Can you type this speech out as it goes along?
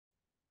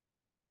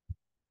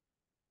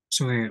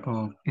So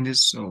in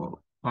this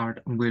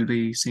part, we'll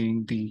be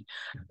seeing the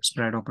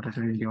spread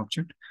operator in the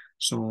object.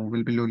 So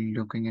we'll be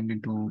looking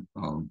into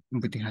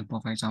with the help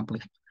of example.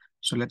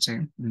 So let's say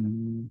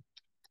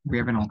we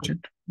have an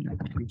object.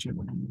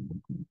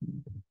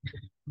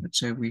 Let's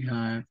say we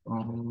have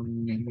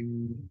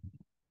name,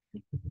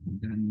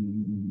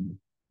 then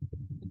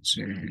let's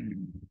say,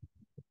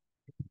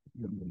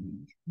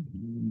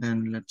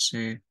 then let's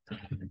say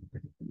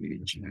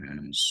which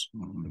has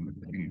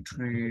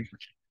entry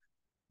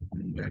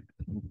that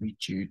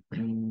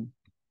obj2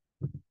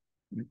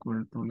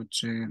 equal to let's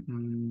say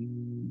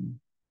mm,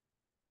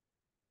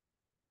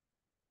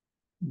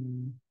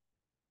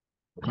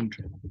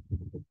 country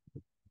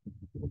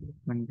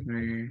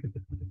country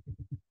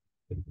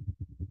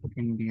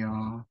India,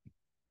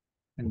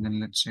 and then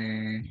let's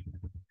say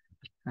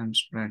I'm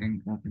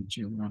spreading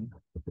obj1,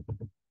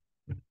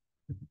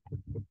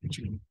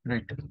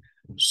 right?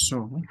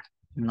 So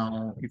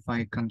now if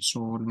I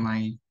console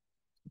my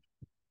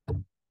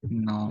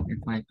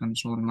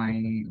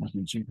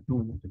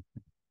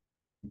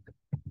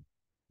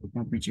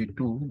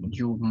obj2,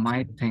 you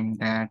might think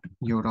that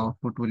your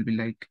output will be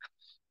like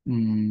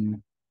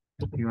mm,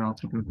 your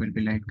output will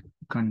be like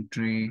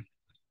country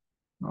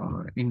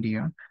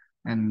India,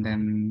 and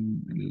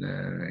then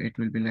uh, it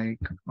will be like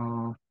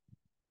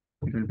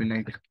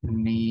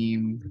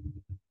name,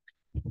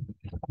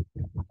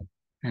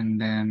 and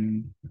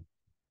then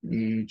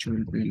age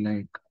will be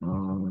like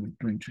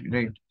 20,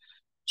 right?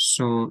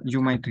 So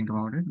you might think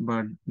about it,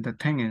 but the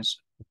thing is,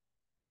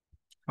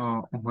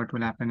 what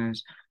will happen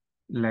is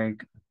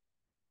like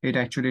it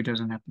actually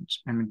doesn't happen.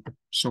 I mean,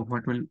 so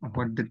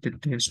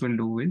this will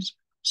do is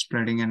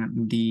spreading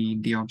and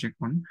the object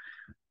one.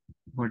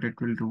 What it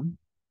will do,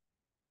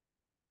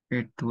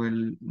 it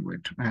will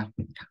wait.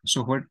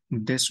 So what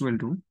this will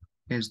do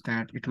is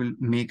that it will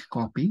make a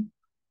copy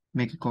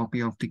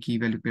of the key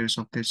value pairs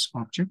of this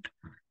object,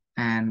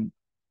 and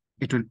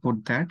it will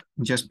put that,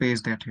 just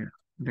paste that here,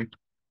 right?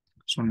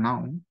 So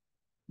now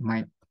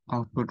my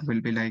output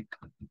will be like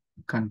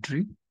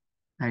country.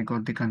 I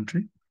got the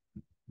country,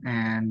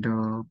 and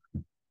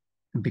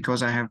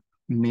because I have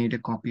made a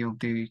copy of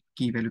the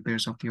key value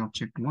pairs of the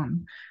object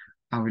one,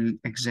 I will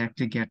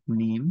exactly get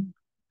name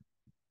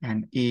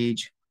and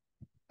age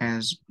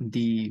as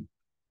the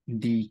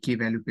key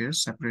value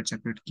pairs, separate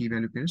key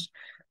value pairs.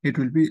 It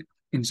will be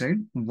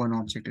inside one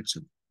object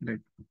itself, right?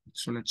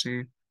 So let's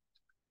say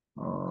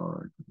uh,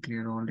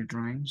 clear all the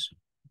drawings.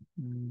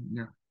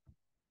 Yeah.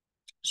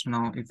 So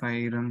now if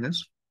I run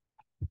this,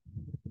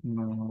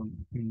 node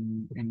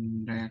in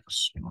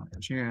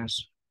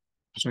index.js,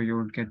 so you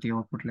would get the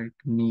output like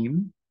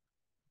name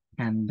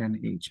and then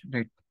age,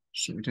 right?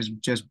 So it is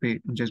just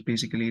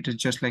basically it is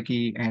just like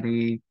a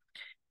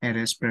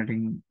array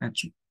spreading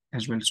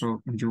as well.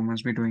 So you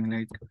must be doing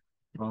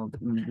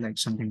like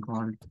something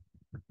called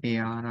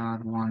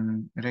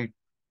ARR1, right?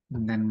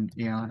 And then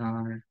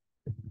ARR,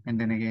 and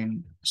then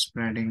again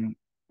spreading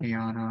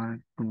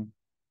ARR2,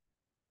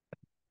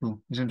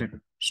 isn't it?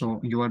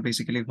 So you are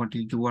basically what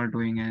you are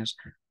doing is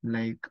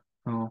like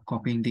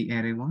copying the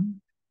array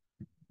one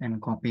and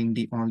copying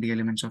the all the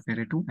elements of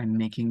array two and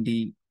making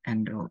the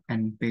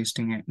and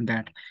pasting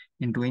that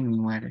into a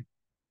new array,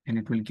 and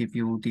it will give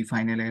you the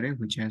final array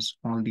which has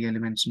all the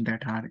elements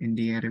that are in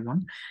the array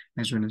one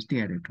as well as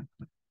the array two.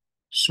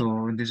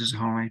 So this is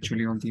how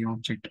actually all the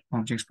object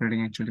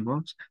spreading actually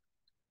works.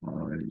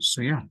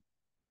 So yeah,